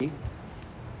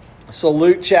So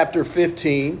Luke chapter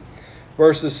 15,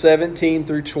 verses 17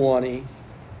 through 20,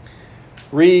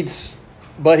 reads,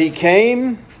 "But he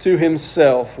came to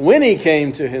himself. When he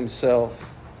came to himself,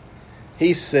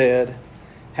 he said,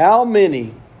 'How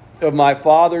many of my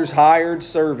father's hired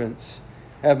servants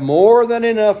have more than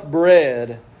enough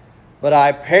bread, but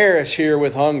I perish here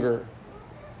with hunger?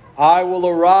 I will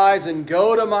arise and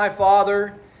go to my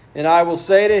father, and I will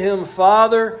say to him,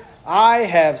 Father, I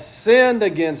have sinned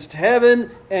against heaven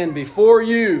and before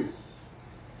you.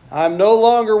 I am no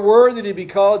longer worthy to be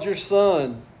called your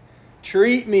son.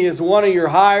 Treat me as one of your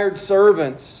hired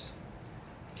servants.'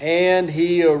 And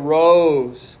he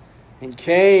arose and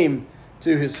came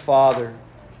to his father."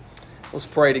 Let's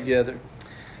pray together.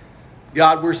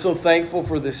 God, we're so thankful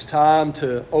for this time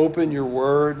to open your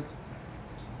word.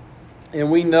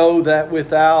 And we know that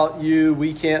without you,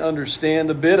 we can't understand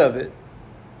a bit of it.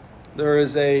 There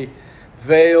is a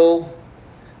veil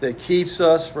that keeps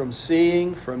us from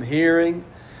seeing, from hearing.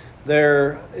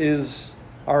 There is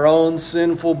our own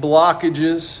sinful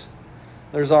blockages.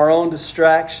 There's our own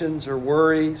distractions or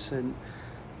worries. And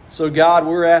so, God,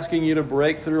 we're asking you to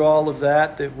break through all of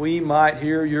that we might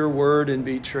hear your word and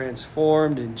be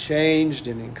transformed and changed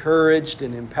and encouraged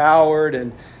and empowered.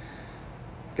 And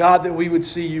God, that we would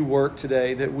see you work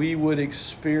today, that we would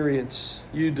experience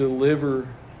you deliver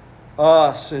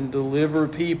us and deliver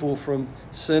people from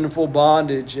sinful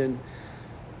bondage and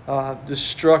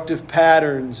destructive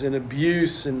patterns and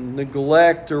abuse and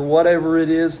neglect or whatever it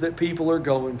is that people are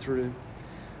going through.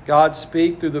 God,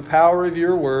 speak through the power of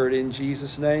your word. In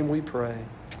Jesus' name we pray.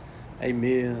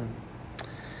 Amen.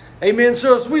 Amen.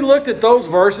 So as we looked at those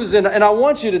verses, and I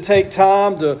want you to take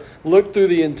time to look through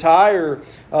the entire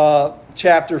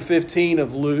chapter 15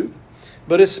 of Luke,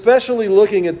 but especially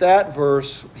looking at that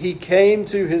verse, he came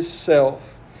to himself.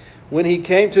 When he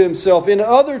came to himself. In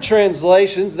other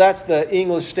translations, that's the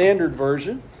English Standard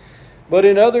Version, but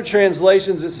in other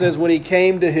translations it says when he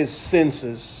came to his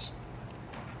senses.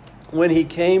 When he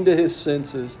came to his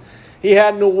senses. He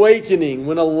had an awakening.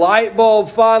 When a light bulb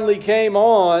finally came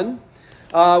on,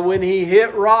 when he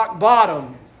hit rock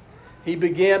bottom, he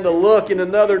began to look in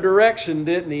another direction,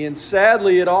 didn't he? And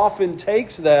sadly, it often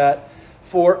takes that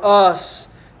for us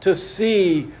to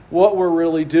see what we're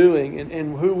really doing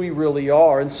and who we really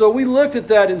are. And so we looked at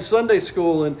that in Sunday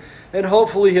school and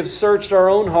hopefully have searched our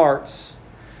own hearts.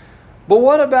 But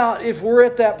what about if we're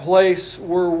at that place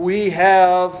where we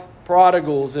have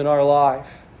prodigals in our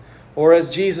life? Or as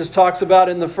Jesus talks about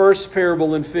in the first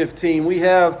parable in 15, we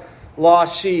have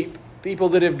lost sheep, people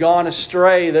that have gone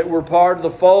astray, that were part of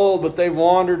the fold, but they've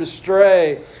wandered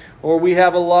astray. Or we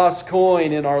have a lost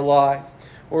coin in our life.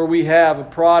 Or we have a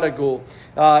prodigal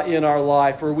in our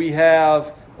life. Or we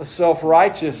have a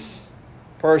self-righteous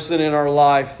person in our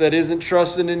life that isn't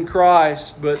trusting in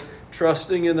Christ, but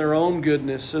trusting in their own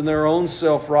goodness and their own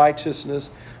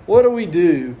self-righteousness. What do we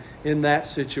do in that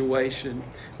situation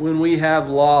when we have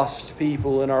lost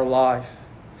people in our life?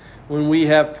 When we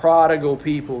have prodigal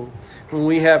people? When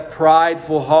we have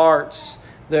prideful hearts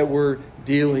that we're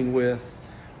dealing with?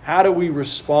 How do we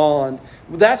respond?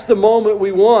 That's the moment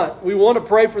we want. We want to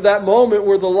pray for that moment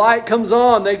where the light comes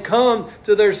on. They come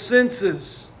to their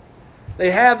senses.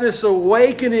 They have this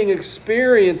awakening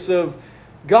experience of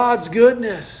God's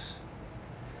goodness.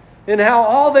 And how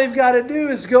all they've got to do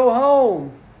is go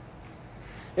home.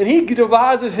 And he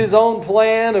devises his own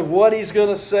plan of what he's going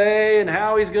to say and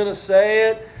how he's going to say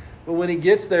it. But when he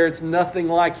gets there, it's nothing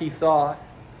like he thought.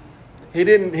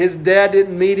 His dad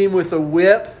didn't meet him with a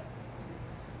whip.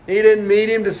 He didn't meet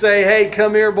him to say, hey,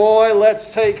 come here, boy,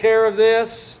 let's take care of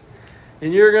this.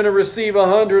 And you're going to receive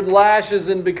 100 lashes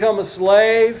and become a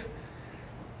slave.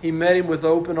 He met him with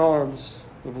open arms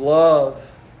of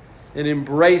love and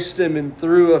embraced him and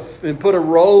put a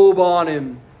robe on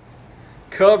him,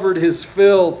 covered his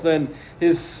filth and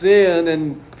his sin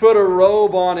and put a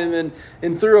robe on him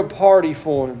and threw a party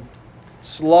for him,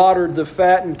 slaughtered the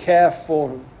fattened calf for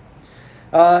him.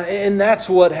 And that's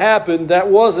what happened. That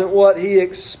wasn't what he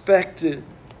expected.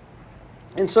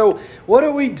 And so what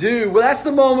do we do? Well, that's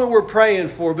the moment we're praying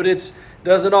for, but it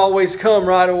doesn't always come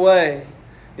right away.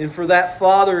 And for that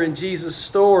father in Jesus'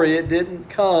 story, it didn't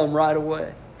come right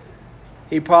away.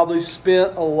 He probably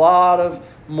spent a lot of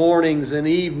mornings and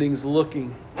evenings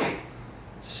looking,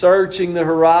 searching the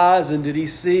horizon. Did he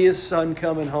see his son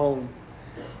coming home?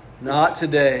 Not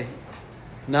today.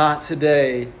 Not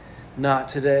today. Not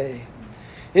today.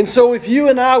 And so if you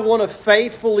and I want to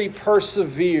faithfully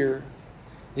persevere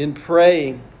in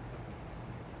praying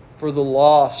for the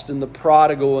lost and the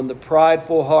prodigal and the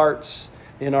prideful hearts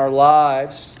in our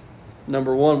lives,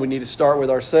 number one, we need to start with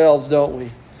ourselves, don't we?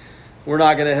 We're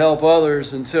not going to help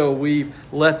others until we've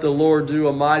let the Lord do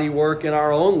a mighty work in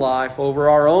our own life over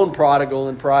our own prodigal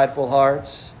and prideful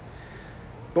hearts.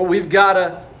 But we've got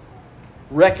to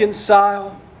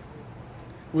reconcile,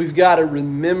 we've got to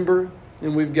remember,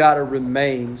 and we've got to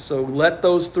remain. So let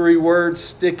those three words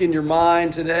stick in your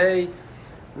mind today.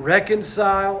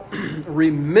 Reconcile,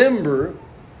 remember,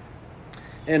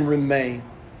 and remain.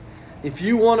 If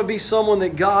you want to be someone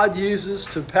that God uses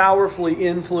to powerfully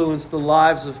influence the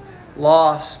lives of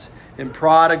lost and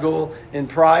prodigal and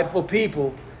prideful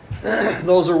people,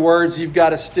 those are words you've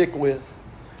got to stick with.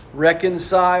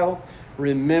 Reconcile,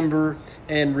 remember,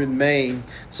 and remain.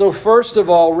 So first of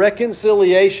all,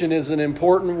 reconciliation is an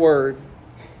important word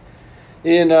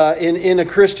in a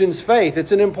Christian's faith.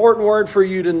 It's an important word for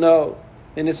you to know.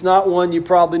 And it's not one you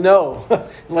probably know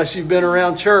unless you've been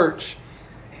around church.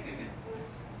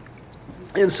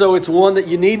 And so it's one that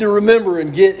you need to remember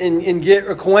and get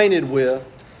acquainted with.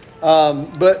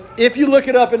 But if you look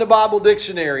it up in the Bible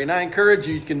dictionary, and I encourage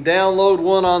you, you can download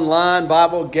one online.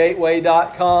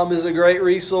 BibleGateway.com is a great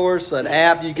resource, an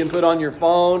app you can put on your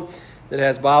phone that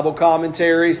has Bible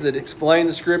commentaries that explain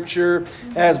the Scripture,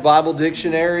 has Bible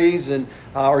dictionaries, and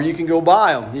or you can go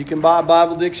buy them. You can buy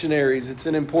Bible dictionaries. It's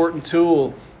an important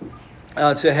tool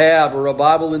to have, or a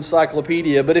Bible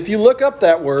encyclopedia. But if you look up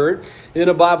that word in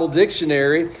a Bible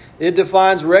dictionary, it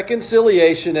defines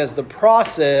reconciliation as the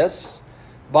process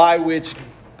by which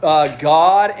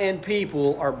God and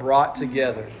people are brought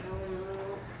together.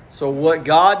 So what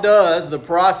God does, the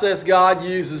process God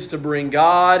uses to bring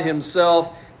God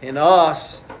Himself and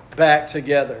us back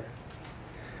together.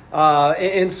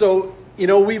 And so,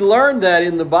 we learned that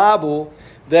in the Bible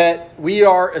that we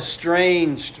are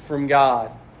estranged from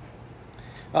God.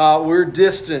 We're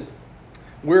distant.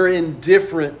 We're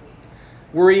indifferent.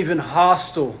 We're even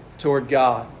hostile toward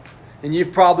God. And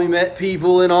you've probably met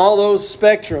people in all those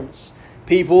spectrums.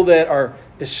 People that are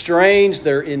estranged,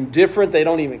 they're indifferent, they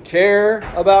don't even care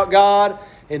about God.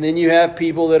 And then you have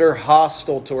people that are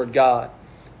hostile toward God.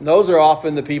 And those are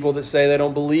often the people that say they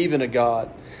don't believe in a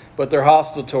God, but they're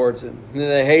hostile towards Him. And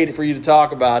they hate it for you to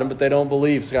talk about Him, but they don't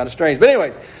believe. It's kind of strange. But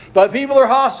anyways, people are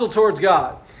hostile towards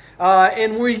God.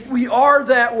 And we are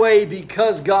that way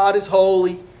because God is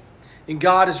holy and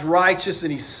God is righteous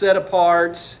and He's set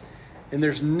apart. And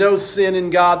there's no sin in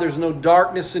God. There's no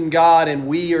darkness in God. And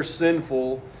we are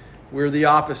sinful. We're the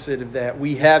opposite of that.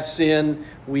 We have sin.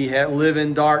 We live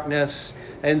in darkness.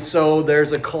 And so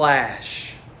there's a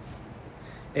clash.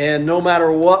 And no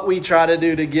matter what we try to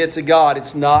do to get to God,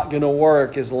 it's not going to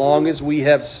work as long as we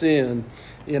have sin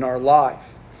in our life.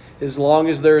 As long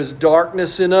as there is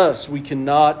darkness in us, we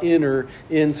cannot enter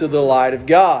into the light of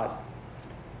God.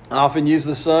 I often use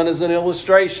the sun as an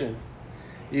illustration.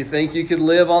 You think you could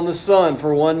live on the sun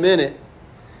for 1 minute.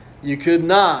 You could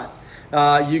not.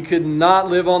 You could not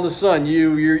live on the sun.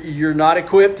 You're not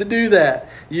equipped to do that.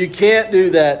 You can't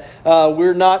do that.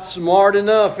 We're not smart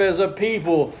enough as a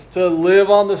people to live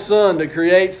on the sun, to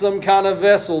create some kind of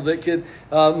vessel that could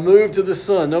move to the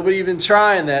sun. Nobody even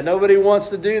trying that. Nobody wants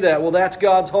to do that. Well, that's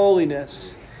God's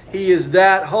holiness. He is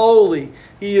that holy.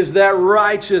 He is that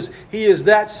righteous. He is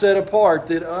that set apart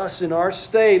that us in our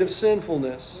state of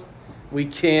sinfulness, we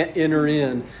can't enter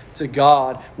in to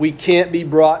God. We can't be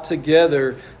brought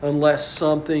together unless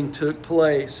something took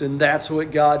place. And that's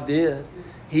what God did.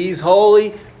 He's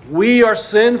holy. We are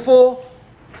sinful.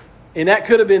 And that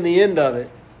could have been the end of it.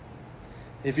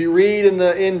 If you read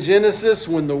in Genesis,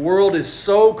 when the world is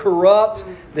so corrupt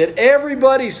that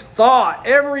everybody's thought,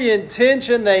 every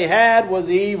intention they had was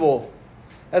evil.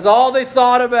 That's all they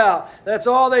thought about. That's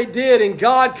all they did. And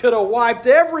God could have wiped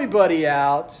everybody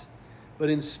out. But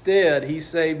instead, He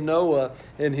saved Noah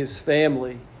and his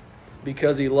family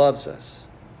because He loves us.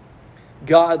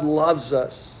 God loves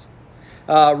us.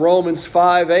 Romans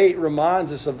 5:8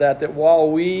 reminds us of that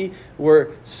while we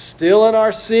were still in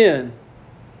our sin,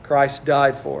 Christ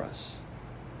died for us.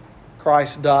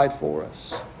 Christ died for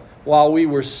us while we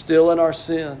were still in our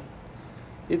sin.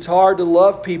 It's hard to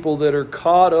love people that are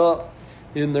caught up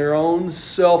in their own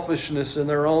selfishness and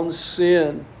their own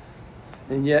sin.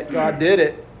 And yet God did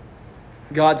it.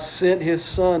 God sent His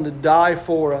Son to die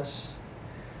for us.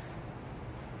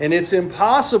 And it's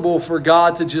impossible for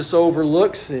God to just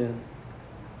overlook sin.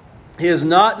 He is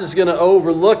not just going to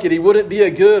overlook it. He wouldn't be a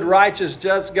good, righteous,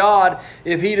 just God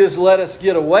if He just let us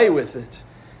get away with it.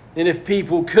 And if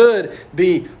people could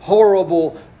be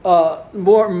horrible,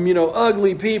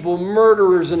 ugly people,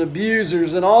 murderers and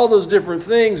abusers and all those different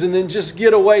things, and then just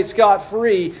get away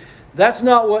scot-free. That's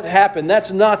not what happened.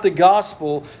 That's not the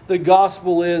gospel. The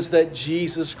gospel is that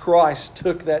Jesus Christ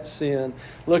took that sin.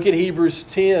 Look at Hebrews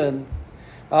 10,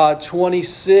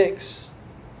 26.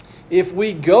 if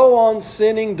we go on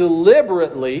sinning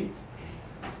deliberately,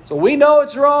 so we know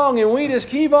it's wrong and we just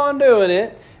keep on doing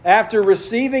it, after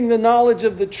receiving the knowledge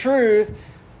of the truth,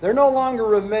 there no longer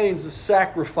remains a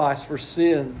sacrifice for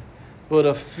sin, but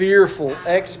a fearful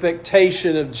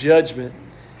expectation of judgment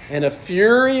and a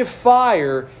fury of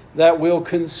fire that will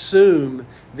consume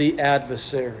the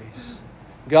adversaries.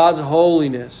 God's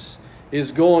holiness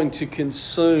is going to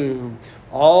consume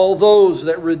all those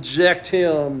that reject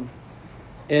Him.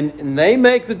 And they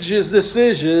make the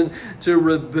decision to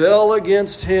rebel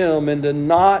against Him and to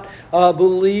not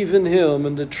believe in Him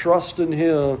and to trust in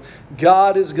Him.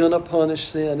 God is going to punish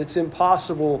sin. It's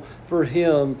impossible for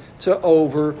Him to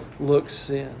overlook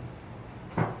sin.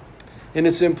 And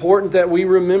it's important that we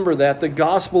remember that. The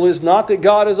gospel is not that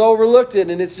God has overlooked it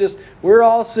and it's just, we're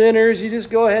all sinners. You just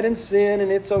go ahead and sin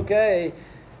and it's okay.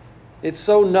 It's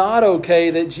so not okay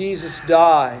that Jesus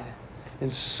died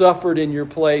and suffered in your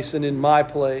place and in my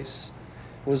place,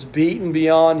 was beaten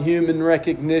beyond human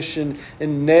recognition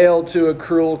and nailed to a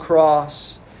cruel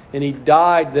cross. And He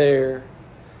died there.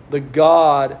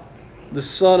 The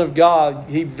Son of God,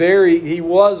 He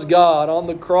was God on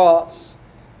the cross.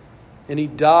 And He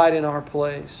died in our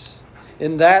place.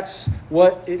 And that's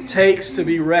what it takes to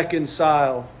be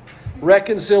reconciled.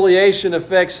 Reconciliation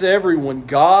affects everyone.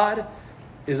 God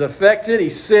is affected. He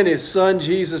sent His Son,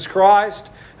 Jesus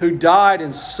Christ, who died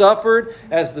and suffered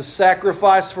as the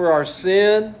sacrifice for our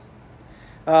sin.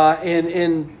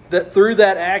 And that through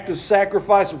that act of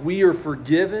sacrifice, we are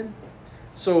forgiven.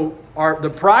 So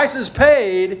the price is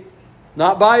paid,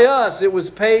 not by us. It was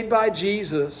paid by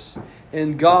Jesus.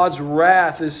 And God's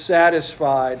wrath is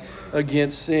satisfied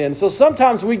against sin. So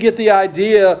sometimes we get the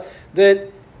idea that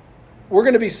we're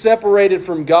going to be separated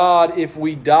from God if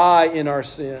we die in our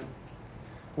sin.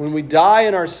 When we die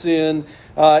in our sin,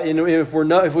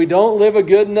 if we don't live a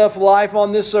good enough life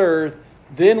on this earth,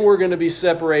 then we're going to be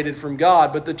separated from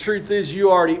God. But the truth is, you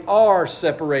already are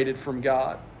separated from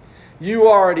God. You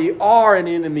already are an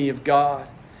enemy of God.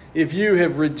 If you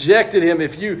have rejected Him,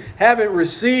 if you haven't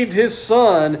received His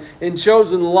Son and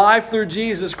chosen life through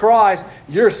Jesus Christ,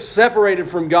 you're separated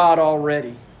from God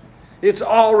already. It's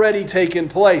already taken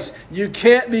place. You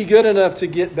can't be good enough to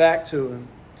get back to Him.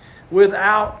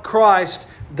 Without Christ,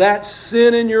 that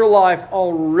sin in your life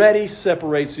already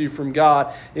separates you from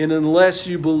God. And unless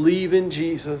you believe in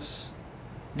Jesus,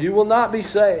 you will not be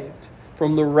saved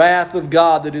from the wrath of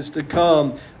God that is to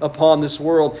come upon this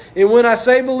world. And when I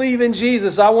say believe in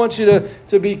Jesus, I want you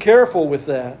to be careful with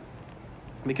that.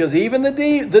 Because even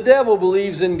the devil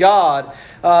believes in God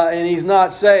and he's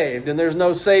not saved. And there's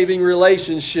no saving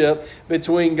relationship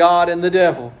between God and the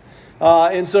devil.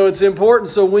 And so it's important.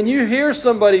 So when you hear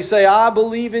somebody say, I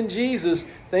believe in Jesus,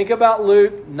 think about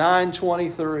Luke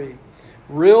 9:23.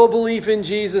 Real belief in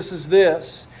Jesus is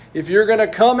this. If you're going to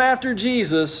come after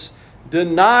Jesus,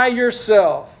 deny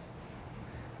yourself.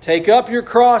 Take up your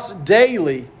cross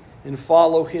daily and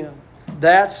follow Him.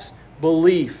 That's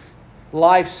belief.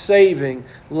 Life-saving,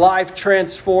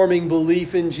 life-transforming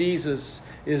belief in Jesus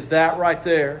is that right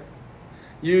there.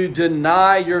 You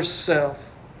deny yourself.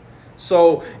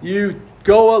 So you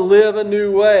go live a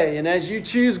new way. And as you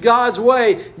choose God's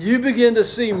way, you begin to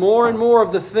see more and more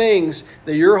of the things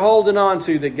that you're holding on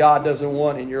to that God doesn't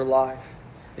want in your life.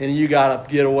 And you got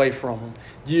to get away from them.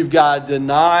 You've got to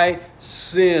deny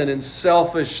sin and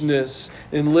selfishness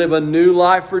and live a new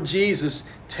life for Jesus.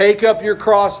 Take up your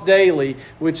cross daily,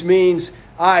 which means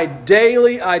I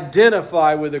daily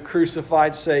identify with a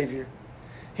crucified Savior.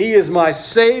 He is my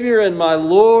Savior and my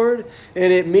Lord,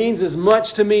 and it means as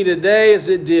much to me today as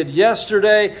it did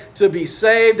yesterday. To be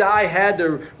saved, I had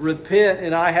to repent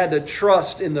and I had to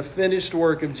trust in the finished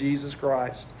work of Jesus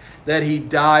Christ, that He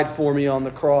died for me on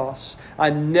the cross. I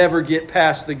never get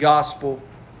past the gospel.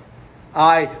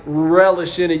 I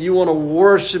relish in it. You want to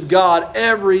worship God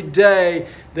every day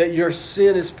that your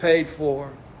sin is paid for.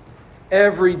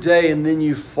 Every day, and then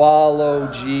you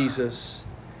follow Jesus.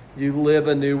 You live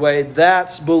a new way.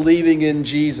 That's believing in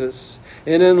Jesus.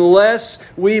 And unless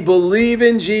we believe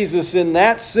in Jesus in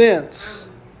that sense,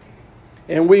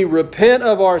 and we repent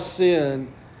of our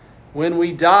sin, when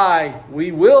we die,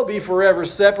 we will be forever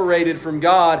separated from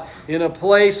God in a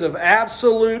place of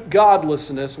absolute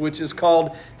godlessness, which is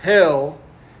called hell,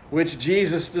 which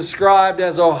Jesus described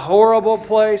as a horrible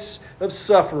place of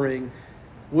suffering.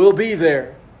 We'll be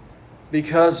there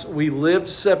because we lived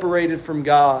separated from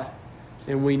God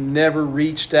and we never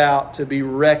reached out to be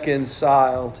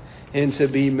reconciled and to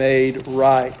be made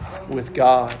right with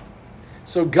God.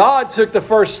 So God took the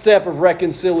first step of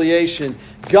reconciliation.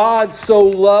 God so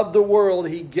loved the world,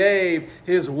 He gave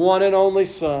His one and only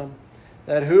Son,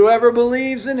 that whoever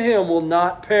believes in Him will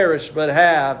not perish but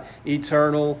have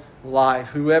eternal life.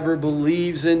 Whoever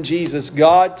believes in Jesus.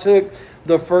 God took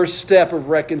the first step of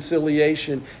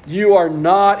reconciliation. You are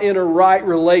not in a right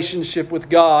relationship with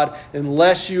God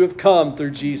unless you have come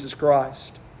through Jesus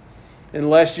Christ.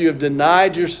 Unless you have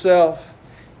denied yourself,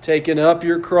 taken up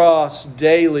your cross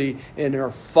daily, and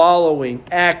are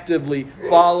actively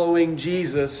following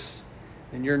Jesus,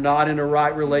 and you're not in a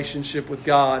right relationship with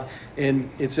God. And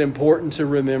it's important to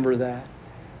remember that.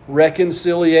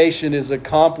 Reconciliation is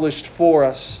accomplished for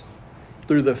us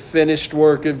through the finished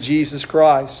work of Jesus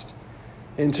Christ.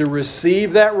 And to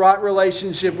receive that right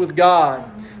relationship with God,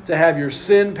 to have your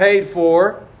sin paid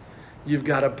for, you've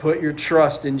got to put your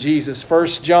trust in Jesus.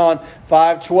 1 John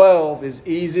 5:12 is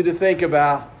easy to think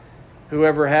about.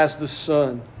 Whoever has the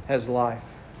Son has life.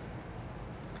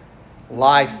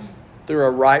 Life through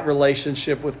a right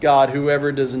relationship with God.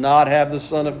 Whoever does not have the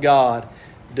Son of God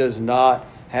does not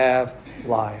have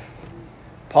life.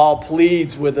 Paul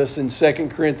pleads with us in 2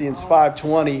 Corinthians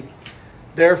 5:20.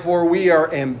 Therefore we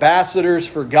are ambassadors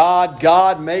for God,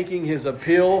 God making His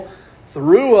appeal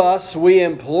through us. We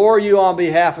implore you on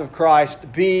behalf of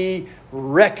Christ, be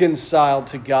reconciled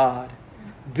to God.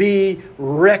 Be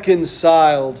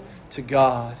reconciled to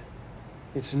God.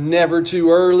 It's never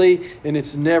too early and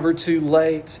it's never too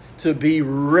late to be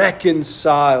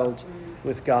reconciled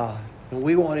with God. And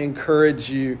we want to encourage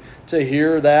you to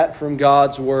hear that from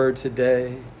God's Word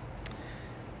today.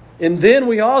 And then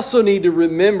we also need to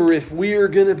remember, if we are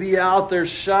going to be out there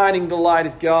shining the light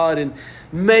of God and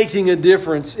making a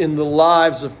difference in the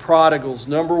lives of prodigals,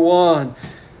 number one,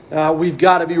 we've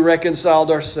got to be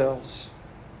reconciled ourselves.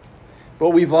 But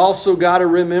we've also got to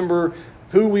remember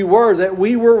who we were, that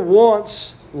we were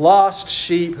once lost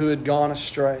sheep who had gone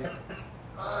astray.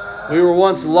 We were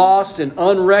once lost and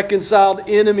unreconciled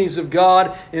enemies of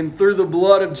God, and through the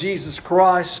blood of Jesus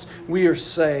Christ, we are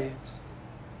saved.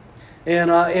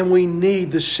 And we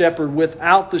need the shepherd.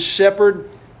 Without the shepherd,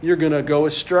 you're going to go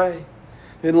astray.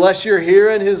 Unless you're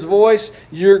hearing His voice,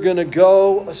 you're going to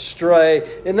go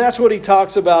astray. And that's what He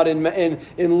talks about in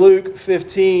Luke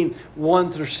 15,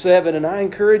 1 through 7. And I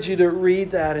encourage you to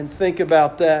read that and think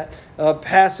about that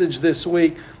passage this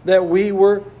week, that we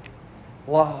were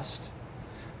lost.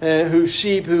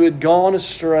 Sheep who had gone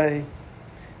astray.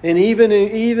 And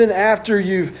even after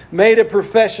you've made a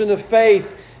profession of faith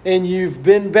and you've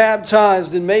been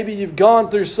baptized and maybe you've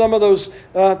gone through some of those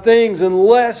things,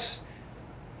 unless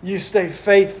you stay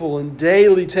faithful and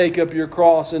daily take up your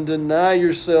cross and deny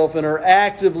yourself and are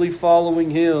actively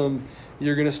following Him,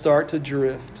 you're going to start to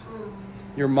drift.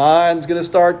 Your mind's going to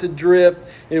start to drift.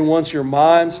 And once your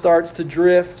mind starts to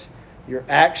drift, your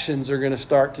actions are going to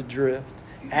start to drift.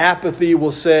 Apathy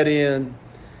will set in,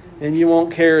 and you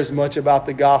won't care as much about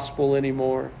the gospel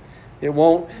anymore. It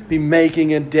won't be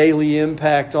making a daily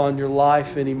impact on your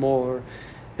life anymore.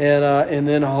 And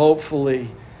then hopefully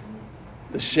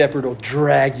the shepherd will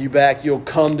drag you back. You'll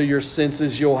come to your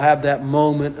senses. You'll have that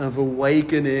moment of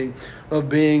awakening, of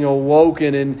being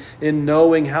awoken and in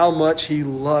knowing how much He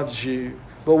loves you.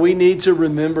 But we need to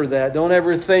remember that. Don't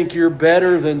ever think you're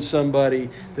better than somebody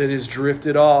that has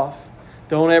drifted off.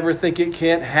 Don't ever think it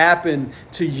can't happen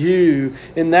to you.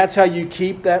 And that's how you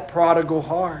keep that prodigal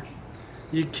heart.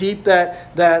 You keep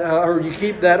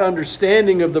that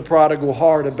understanding of the prodigal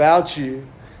heart about you,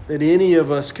 that any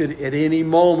of us could at any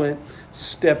moment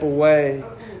step away.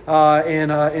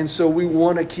 And so we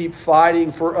want to keep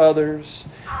fighting for others.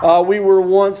 We were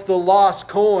once the lost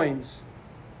coins.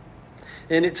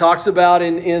 And it talks about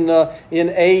in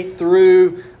 8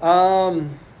 through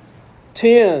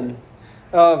 10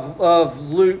 of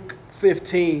Luke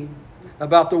 15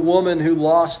 about the woman who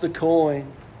lost the coin.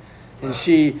 And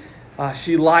she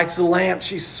lights a lamp.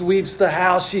 She sweeps the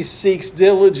house. She seeks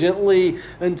diligently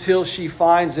until she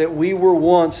finds it. We were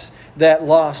once that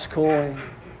lost coin.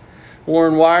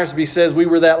 Warren Wiersbe says we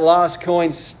were that lost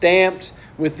coin stamped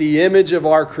with the image of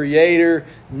our Creator,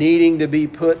 needing to be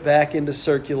put back into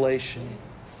circulation.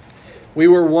 We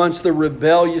were once the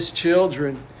rebellious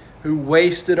children who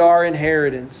wasted our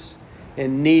inheritance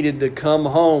and needed to come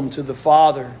home to the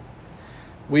Father.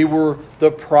 We were the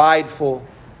prideful,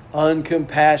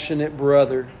 uncompassionate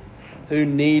brother who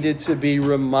needed to be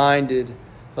reminded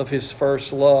of his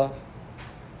first love.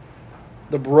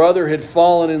 The brother had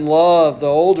fallen in love. The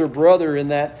older brother in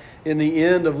the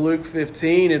end of Luke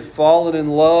 15 had fallen in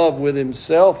love with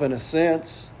himself in a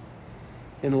sense,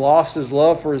 and lost his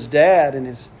love for his dad and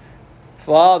his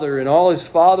father and all his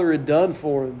father had done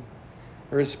for him,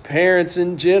 or his parents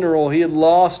in general. He had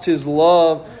lost his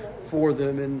love for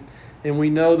them. And we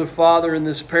know the father in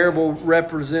this parable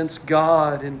represents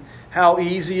God, and how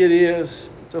easy it is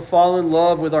to fall in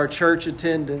love with our church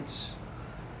attendance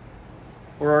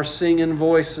or our singing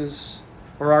voices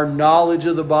or our knowledge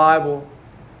of the Bible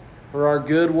or our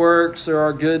good works or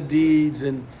our good deeds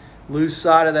and lose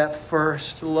sight of that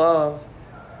first love.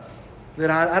 That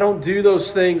I don't do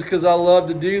those things because I love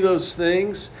to do those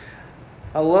things.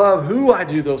 I love who I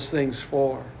do those things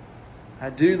for. I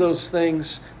do those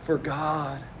things for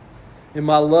God. And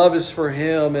my love is for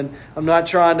Him. And I'm not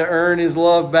trying to earn His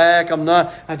love back.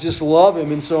 I just love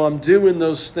Him. And so I'm doing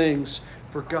those things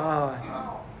for God.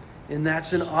 And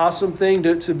that's an awesome thing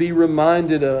to be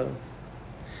reminded of.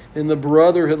 And the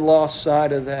brother had lost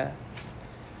sight of that.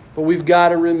 But we've got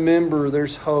to remember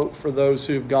there's hope for those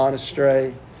who have gone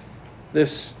astray.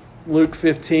 This Luke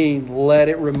 15, let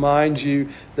it remind you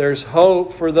there's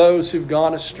hope for those who've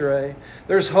gone astray.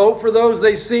 There's hope for those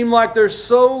they seem like they're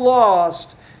so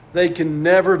lost they can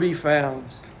never be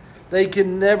found. They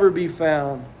can never be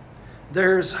found.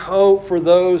 There's hope for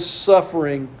those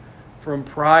suffering from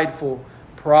prideful,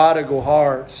 prodigal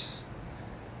hearts.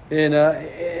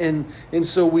 And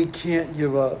so we can't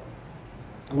give up.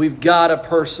 We've got to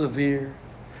persevere.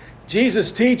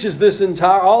 Jesus teaches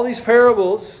all these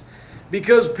parables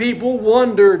because people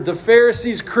wondered. The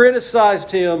Pharisees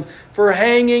criticized Him for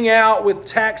hanging out with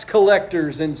tax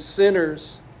collectors and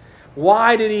sinners.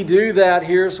 Why did He do that?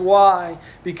 Here's why.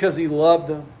 Because He loved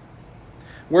them.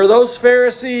 Where those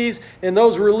Pharisees and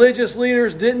those religious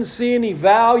leaders didn't see any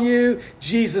value,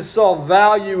 Jesus saw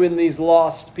value in these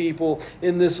lost people,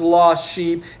 in this lost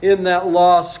sheep, in that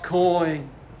lost coin,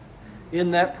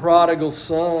 in that prodigal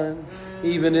son,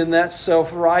 even in that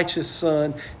self-righteous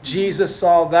son. Jesus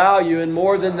saw value, and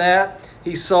more than that,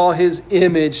 He saw His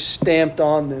image stamped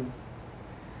on them.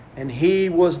 And He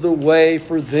was the way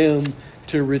for them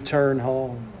to return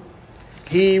home.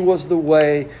 He was the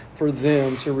way for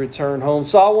them to return home.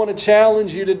 So I want to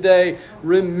challenge you today.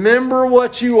 Remember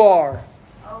what you are.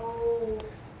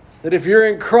 That if you're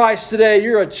in Christ today,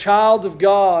 you're a child of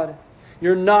God.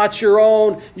 You're not your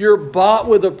own. You're bought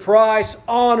with a price.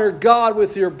 Honor God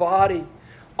with your body.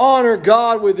 Honor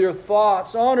God with your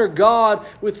thoughts. Honor God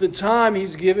with the time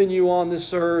He's given you on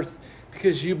this earth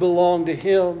because you belong to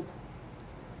Him.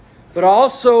 But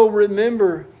also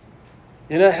remember,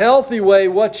 in a healthy way,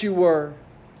 what you were.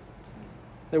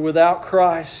 That without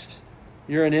Christ,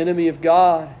 you're an enemy of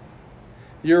God.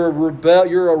 You're a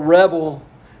rebel.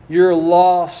 You're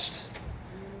lost.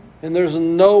 And there's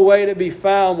no way to be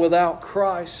found without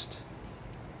Christ.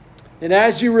 And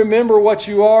as you remember what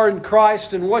you are in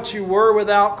Christ and what you were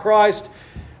without Christ,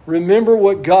 remember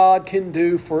what God can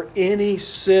do for any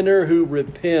sinner who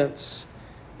repents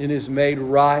and is made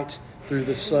right through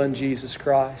the Son, Jesus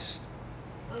Christ.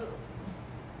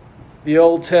 The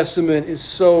Old Testament is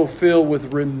so filled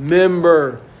with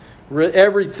remember.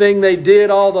 Everything they did,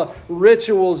 all the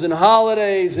rituals and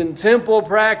holidays and temple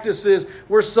practices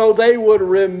were so they would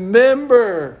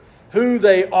remember who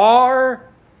they are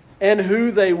and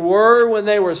who they were when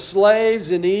they were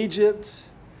slaves in Egypt.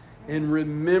 And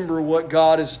remember what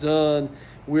God has done.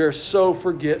 We are so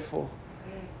forgetful.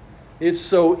 It's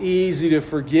so easy to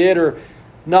forget or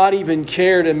not even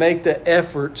care to make the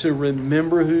effort to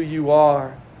remember who you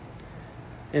are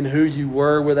and who you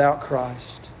were without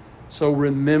Christ. So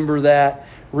remember that.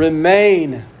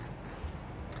 Remain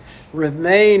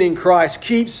in Christ.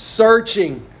 Keep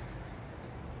searching.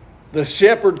 The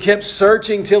shepherd kept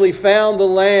searching till he found the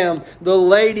lamb. The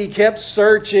lady kept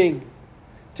searching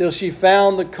till she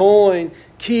found the coin.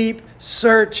 Keep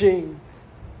searching.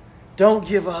 Don't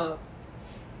give up.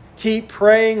 Keep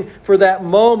praying for that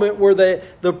moment where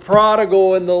the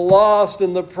prodigal and the lost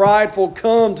and the prideful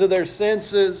come to their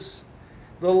senses.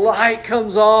 The light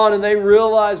comes on and they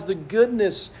realize the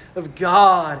goodness of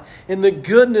God. And the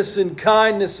goodness and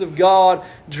kindness of God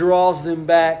draws them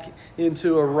back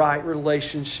into a right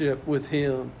relationship with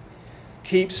Him.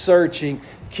 Keep searching.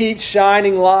 Keep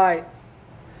shining light.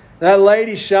 That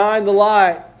lady shined the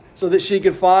light so that she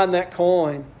could find that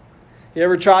coin. You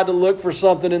ever tried to look for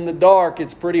something in the dark?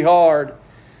 It's pretty hard.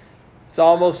 It's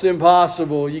almost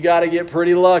impossible. You got to get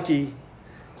pretty lucky.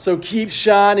 So keep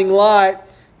shining light.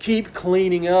 Keep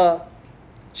cleaning up.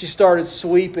 She started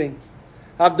sweeping.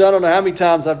 I don't know how many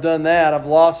times I've done that. I've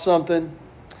lost something.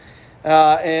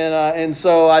 And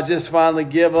so I just finally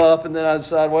give up. And then I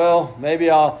decide, well, maybe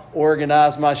I'll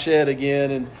organize my shed again.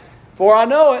 And before I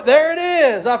know it, there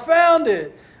it is. I found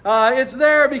it. It's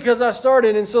there because I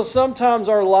started. And so sometimes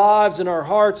our lives and our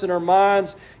hearts and our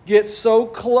minds get so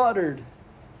cluttered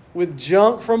with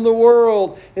junk from the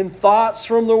world and thoughts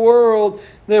from the world,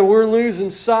 that we're losing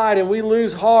sight and we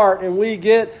lose heart and we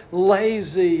get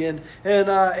lazy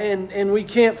and we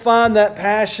can't find that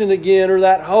passion again or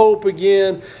that hope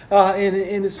again.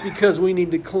 And it's because we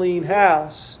need to clean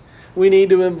house. We need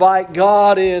to invite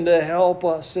God in to help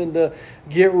us and to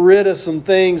get rid of some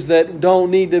things that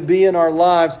don't need to be in our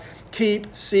lives.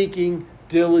 Keep seeking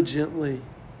diligently.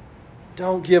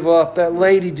 Don't give up. That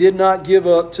lady did not give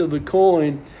up till the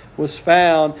coin was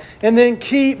found. And then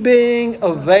keep being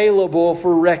available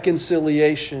for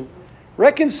reconciliation.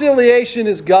 Reconciliation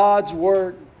is God's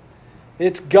work.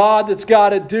 It's God that's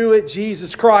got to do it.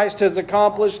 Jesus Christ has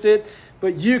accomplished it.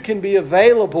 But you can be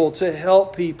available to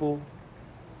help people.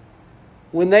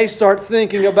 When they start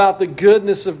thinking about the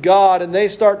goodness of God and they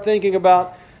start thinking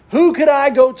about, who could I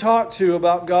go talk to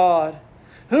about God?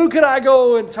 Who could I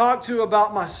go and talk to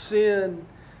about my sin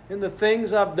and the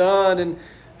things I've done? And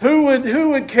who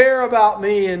would care about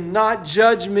me and not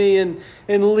judge me and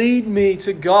lead me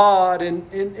to God?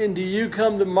 And do you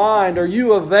come to mind? Are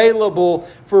you available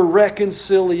for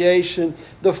reconciliation?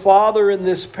 The father in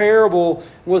this parable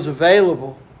was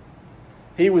available.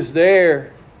 He was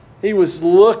there. He was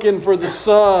looking for the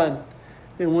son.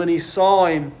 And when he saw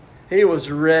him, he was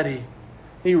ready.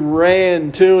 He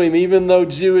ran to him. Even though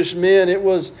Jewish men, it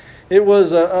was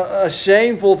a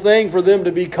shameful thing for them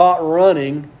to be caught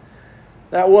running.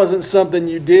 That wasn't something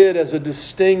you did as a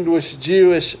distinguished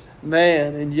Jewish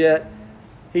man. And yet,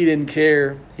 he didn't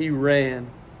care. He ran.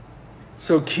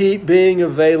 So keep being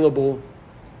available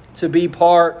to be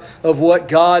part of what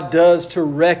God does to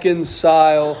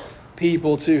reconcile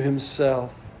people to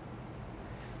Himself.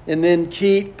 And then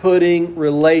keep putting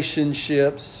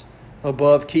relationships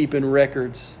above keeping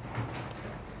records.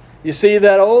 You see,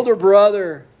 that older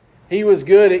brother, he was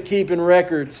good at keeping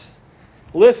records.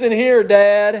 Listen here,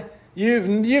 Dad. You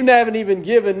haven't even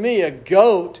given me a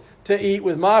goat to eat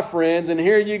with my friends, and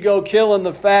here you go killing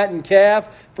the fattened calf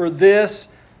for this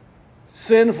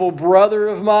sinful brother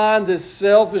of mine, this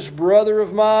selfish brother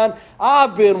of mine.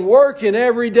 I've been working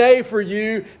every day for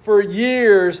you for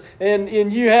years,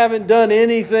 and you haven't done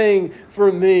anything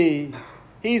for me.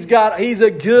 He's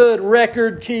a good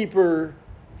record keeper.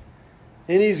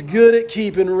 And he's good at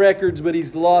keeping records, but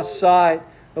he's lost sight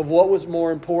of what was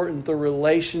more important, the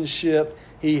relationship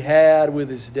he had with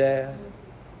his dad.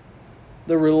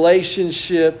 The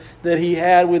relationship that he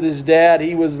had with his dad,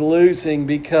 he was losing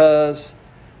because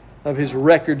of his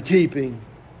record keeping,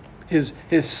 his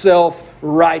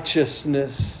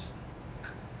self-righteousness.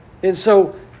 And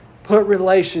so put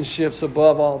relationships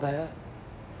above all that.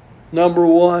 Number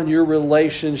one, your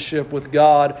relationship with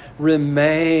God.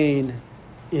 Remain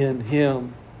in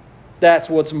Him. That's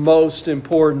what's most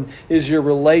important, is your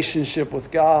relationship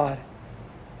with God.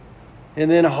 And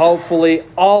then hopefully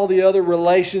all the other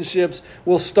relationships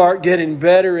will start getting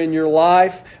better in your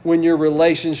life when your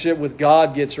relationship with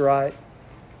God gets right.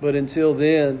 But until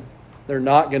then, they're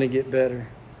not going to get better.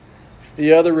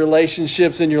 The other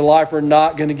relationships in your life are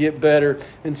not going to get better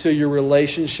until your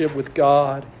relationship with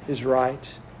God is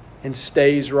right and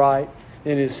stays right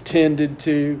and is tended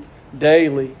to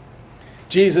daily.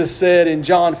 Jesus said in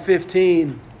John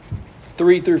 15,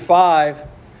 3-5,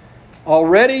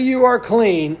 already you are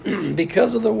clean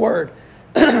because of the word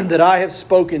that I have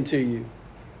spoken to you.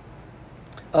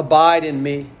 Abide in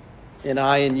me and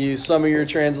I in you. Some of your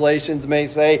translations may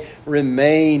say,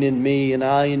 remain in me and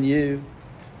I in you.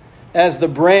 As the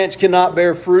branch cannot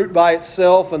bear fruit by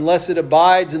itself unless it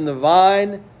abides in the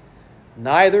vine,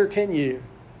 neither can you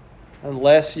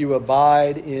unless you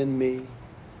abide in me.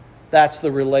 That's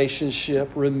the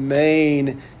relationship.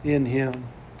 Remain in Him.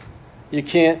 You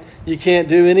can't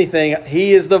do anything.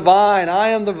 He is the vine. I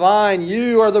am the vine.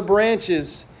 You are the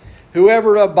branches.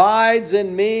 Whoever abides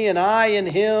in me and I in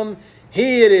him,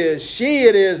 he it is, she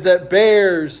it is that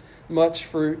bears much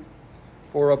fruit.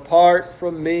 For apart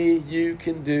from me, you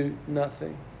can do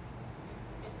nothing.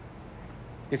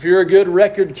 If you're a good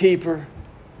record keeper,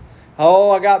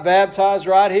 I got baptized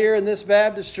right here in this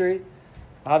baptistry.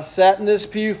 I've sat in this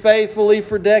pew faithfully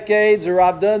for decades, or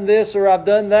I've done this or I've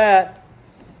done that.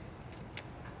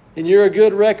 And you're a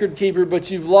good record keeper,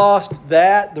 but you've lost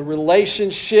that, the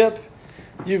relationship.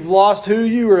 You've lost who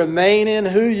you remain in,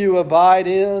 who you abide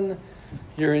in.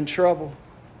 You're in trouble.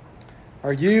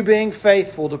 Are you being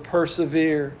faithful to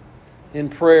persevere in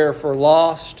prayer for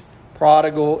lost,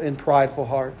 prodigal, and prideful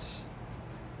hearts?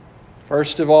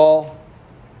 First of all,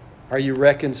 are you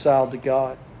reconciled to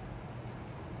God?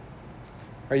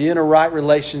 Are you in a right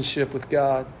relationship with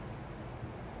God?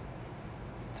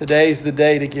 Today's the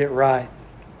day to get right,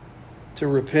 to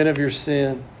repent of your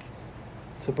sin,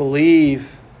 to believe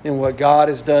in what God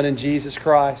has done in Jesus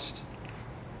Christ.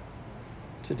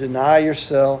 To deny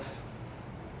yourself,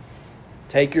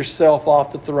 take yourself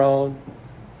off the throne,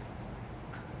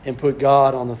 and put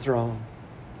God on the throne.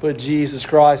 Put Jesus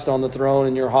Christ on the throne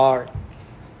in your heart.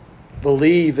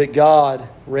 Believe that God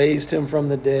raised Him from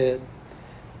the dead.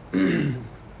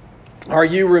 Are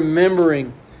you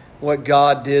remembering what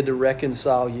God did to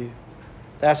reconcile you?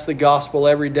 That's the gospel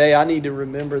every day. I need to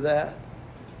remember that.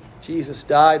 Jesus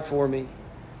died for me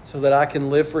so that I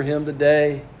can live for Him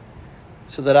today,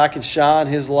 so that I can shine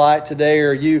His light today.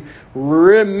 Are you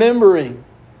remembering?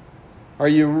 Are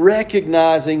you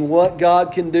recognizing what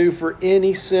God can do for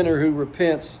any sinner who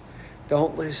repents?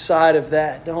 Don't lose sight of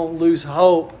that. Don't lose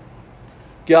hope.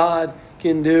 God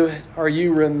can do it. Are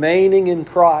you remaining in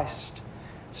Christ?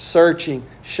 Searching,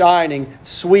 shining,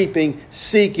 sweeping,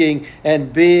 seeking,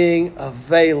 and being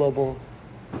available.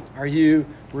 Are you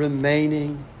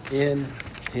remaining in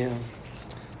Him?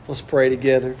 Let's pray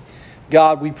together.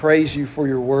 God, we praise You for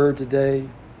Your word today.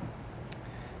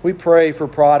 We pray for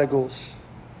prodigals.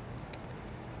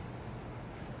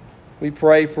 We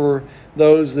pray for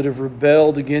those that have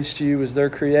rebelled against You as their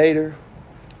Creator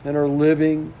and are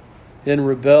living in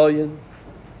rebellion.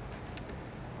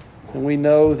 And we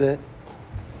know that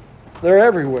they're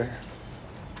everywhere.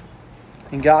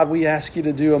 And God, we ask You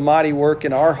to do a mighty work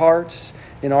in our hearts,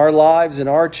 in our lives, in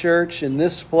our church, in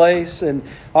this place, in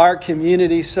our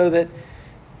community, so that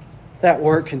that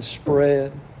work can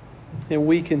spread and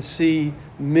we can see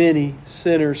many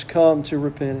sinners come to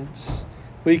repentance.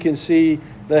 We can see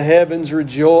the heavens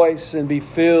rejoice and be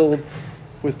filled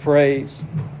with praise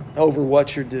over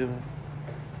what You're doing.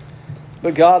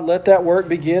 But God, let that work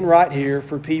begin right here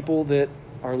for people that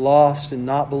are lost and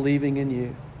not believing in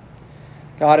You.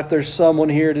 God, if there's someone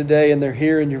here today and they're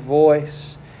hearing Your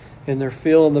voice and they're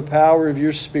feeling the power of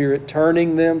Your Spirit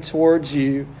turning them towards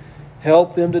You,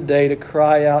 help them today to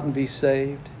cry out and be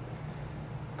saved.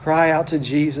 Cry out to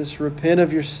Jesus. Repent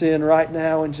of your sin right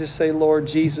now and just say, Lord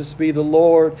Jesus, be the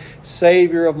Lord,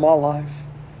 Savior of my life.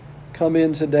 Come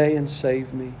in today and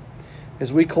save me.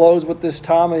 As we close with this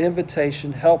time of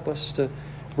invitation, help us to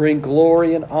bring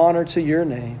glory and honor to Your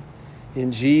name.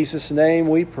 In Jesus' name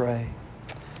we pray.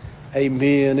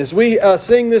 Amen. As we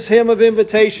sing this hymn of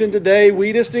invitation today,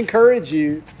 we just encourage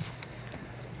you,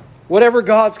 whatever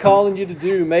God's calling you to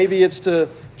do, maybe it's to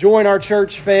join our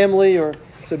church family or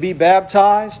to be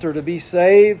baptized or to be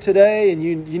saved today, and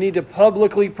you need to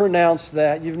publicly pronounce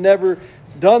that. You've never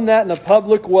done that in a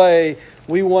public way.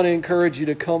 We want to encourage you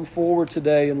to come forward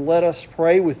today and let us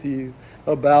pray with you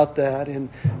about that.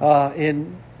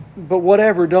 But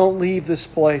whatever, don't leave this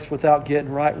place without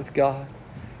getting right with God.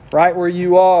 Right where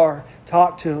you are,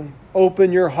 talk to Him.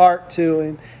 Open your heart to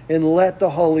Him and let the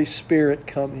Holy Spirit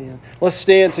come in. Let's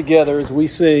stand together as we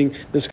sing this.